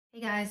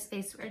Hey guys,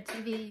 Spaceware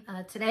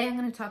TV. Today I'm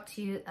going to talk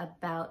to you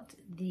about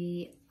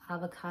the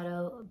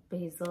Avocado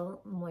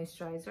Basil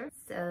Moisturizer.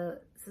 So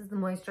this is the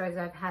moisturizer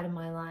I've had in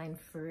my line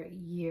for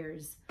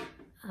years.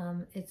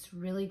 It's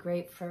really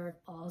great for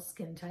all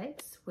skin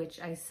types, which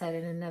I said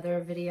in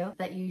another video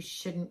that you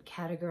shouldn't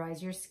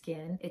categorize your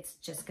skin. It's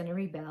just going to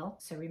rebel.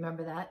 So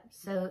remember that.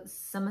 So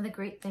some of the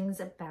great things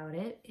about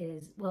it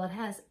is, well, it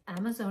has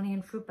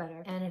Amazonian fruit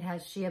butter and it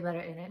has shea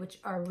butter in it, which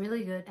are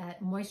really good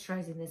at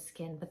moisturizing the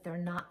skin, but they're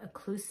not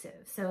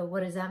occlusive. So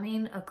what does that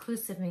mean?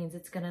 Occlusive means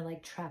it's going to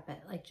like trap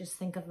it. Like just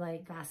think of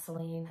like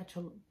Vaseline,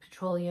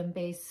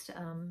 petroleum-based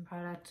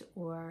product,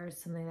 or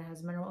something that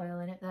has mineral oil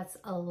in it. That's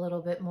a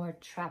little bit more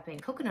trapping.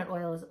 Coconut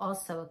oil is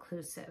also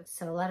occlusive.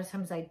 So a lot of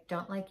times I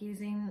don't like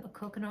using a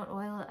coconut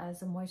oil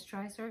as a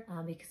moisturizer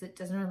because it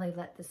doesn't really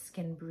let the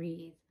skin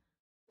breathe.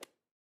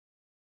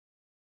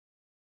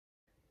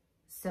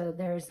 So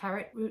there's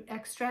carrot root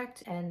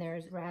extract and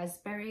there's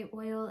raspberry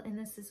oil in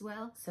this as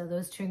well. So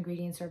those two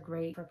ingredients are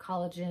great for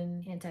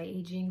collagen,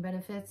 anti-aging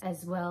benefits,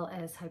 as well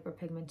as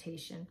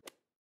hyperpigmentation.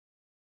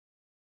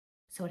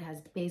 So it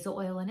has basil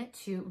oil in it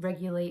to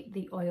regulate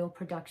the oil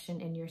production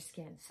in your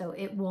skin. So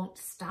it won't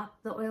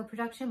stop the oil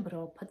production, but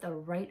it'll put the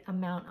right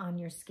amount on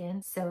your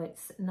skin so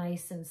it's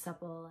nice and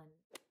supple. And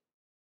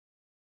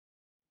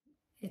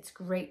it's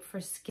great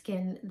for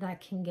skin that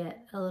can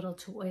get a little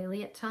too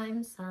oily at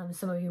times.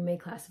 Some of you may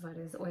classify it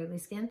as oily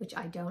skin, which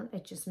I don't.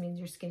 It just means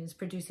your skin is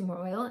producing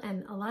more oil.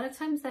 And a lot of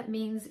times that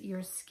means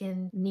your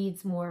skin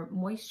needs more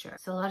moisture.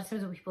 So a lot of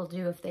times what people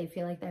do if they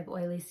feel like they have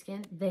oily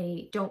skin,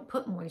 they don't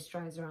put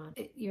moisturizer on.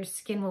 Your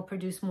skin will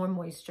produce more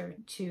moisture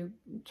to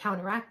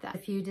counteract that.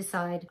 If you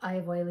decide, I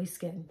have oily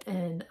skin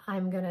and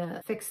I'm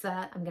gonna fix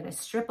that, I'm gonna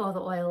strip all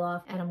the oil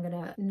off and I'm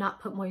gonna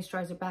not put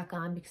moisturizer back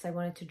on because I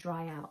want it to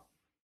dry out.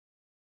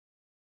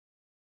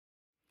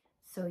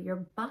 So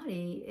your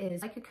body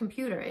is like a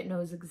computer. It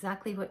knows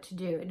exactly what to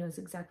do. It knows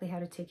exactly how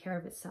to take care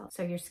of itself.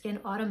 So your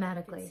skin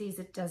automatically sees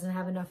it doesn't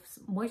have enough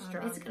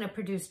moisture. It's going to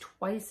produce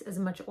twice as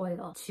much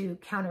oil to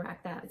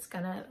counteract that. It's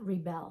going to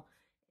rebel.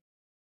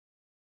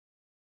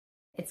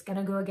 It's going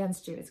to go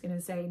against you. It's going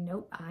to say,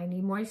 nope, I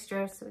need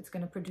moisture. So it's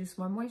going to produce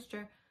more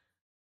moisture.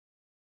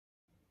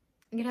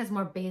 I think it has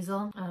more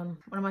basil. One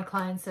of my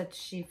clients said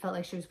she felt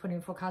like she was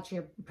putting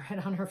focaccia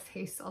bread on her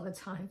face all the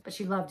time, but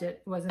she loved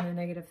it. It wasn't a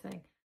negative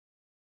thing.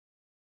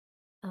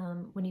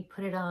 When you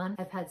put it on,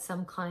 I've had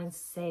some clients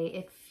say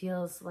it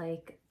feels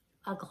like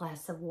a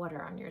glass of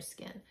water on your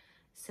skin.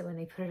 So when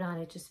they put it on,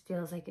 it just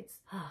feels like it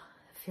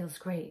feels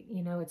great.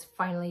 You know, it's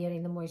finally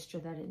getting the moisture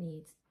that it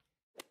needs.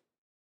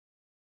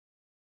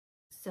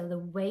 So the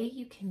way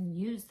you can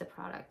use the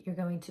product, you're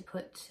going to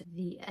put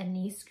the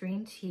anise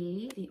green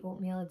tea, the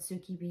oatmeal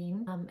adzuki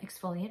bean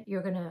exfoliant.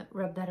 You're gonna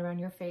rub that around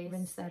your face,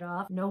 rinse that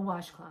off. No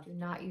washcloth, do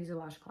not use a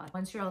washcloth.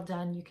 Once you're all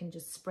done, you can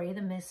just spray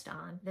the mist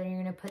on. Then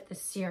you're gonna put the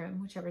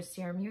serum, whichever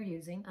serum you're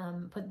using,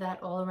 put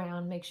that all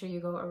around. Make sure you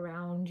go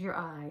around your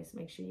eyes.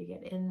 Make sure you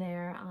get in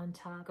there on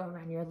top, go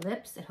around your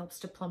lips. It helps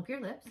to plump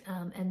your lips.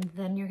 And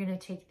then you're gonna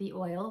take the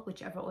oil,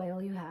 whichever oil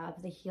you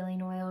have, the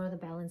healing oil or the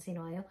balancing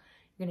oil.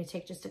 You're going to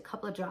take just a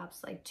couple of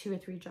drops, like 2 or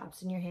 3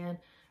 drops in your hand,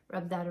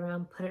 rub that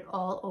around, put it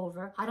all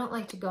over. I don't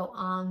like to go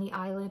on the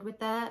eyelid with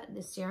that.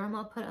 The serum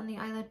I'll put on the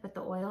eyelid, but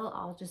the oil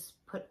I'll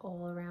just put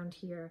all around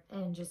here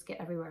and just get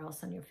everywhere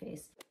else on your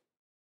face.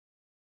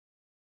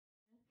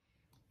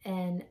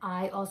 And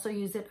I also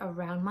use it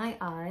around my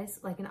eyes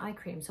like an eye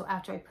cream. So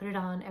after I put it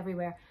on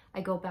everywhere,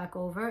 I go back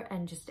over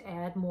and just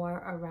add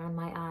more around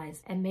my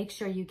eyes. And make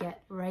sure you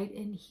get right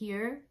in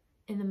here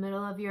in the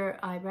middle of your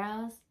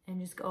eyebrows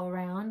and just go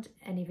around.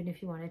 And even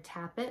if you want to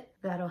tap it,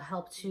 that'll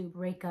help to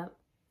break up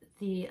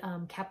the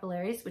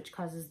capillaries, which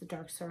causes the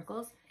dark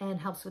circles and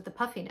helps with the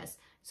puffiness.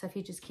 So if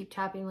you just keep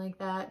tapping like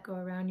that, go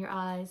around your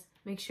eyes,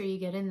 make sure you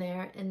get in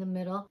there in the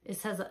middle.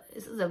 This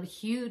is a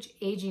huge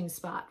aging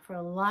spot for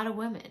a lot of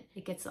women.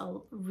 It gets a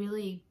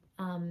really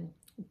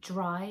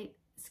dry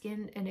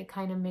skin and it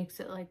kind of makes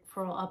it like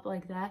furl up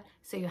like that.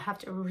 So you have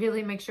to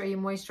really make sure you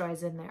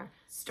moisturize in there.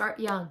 Start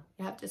young.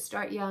 You have to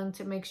start young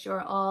to make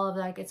sure all of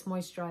that gets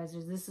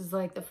moisturized. This is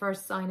like the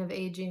first sign of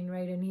aging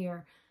right in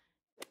here.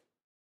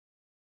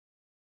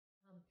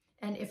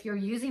 And if you're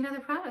using other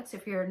products,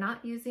 if you're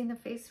not using the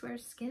Faceware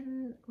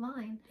Skin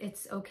line,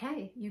 it's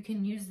okay. You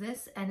can use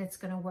this and it's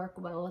going to work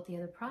well with the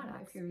other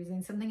product. If you're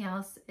using something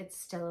else, it's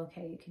still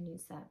okay. You can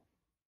use that.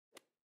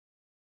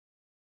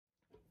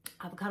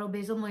 Avocado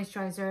Basil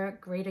Moisturizer,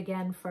 great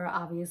again for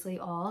obviously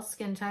all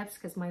skin types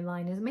because my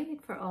line is made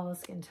for all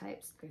skin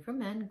types. Great for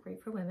men,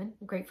 great for women,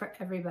 great for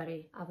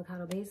everybody.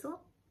 Avocado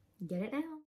Basil, get it now.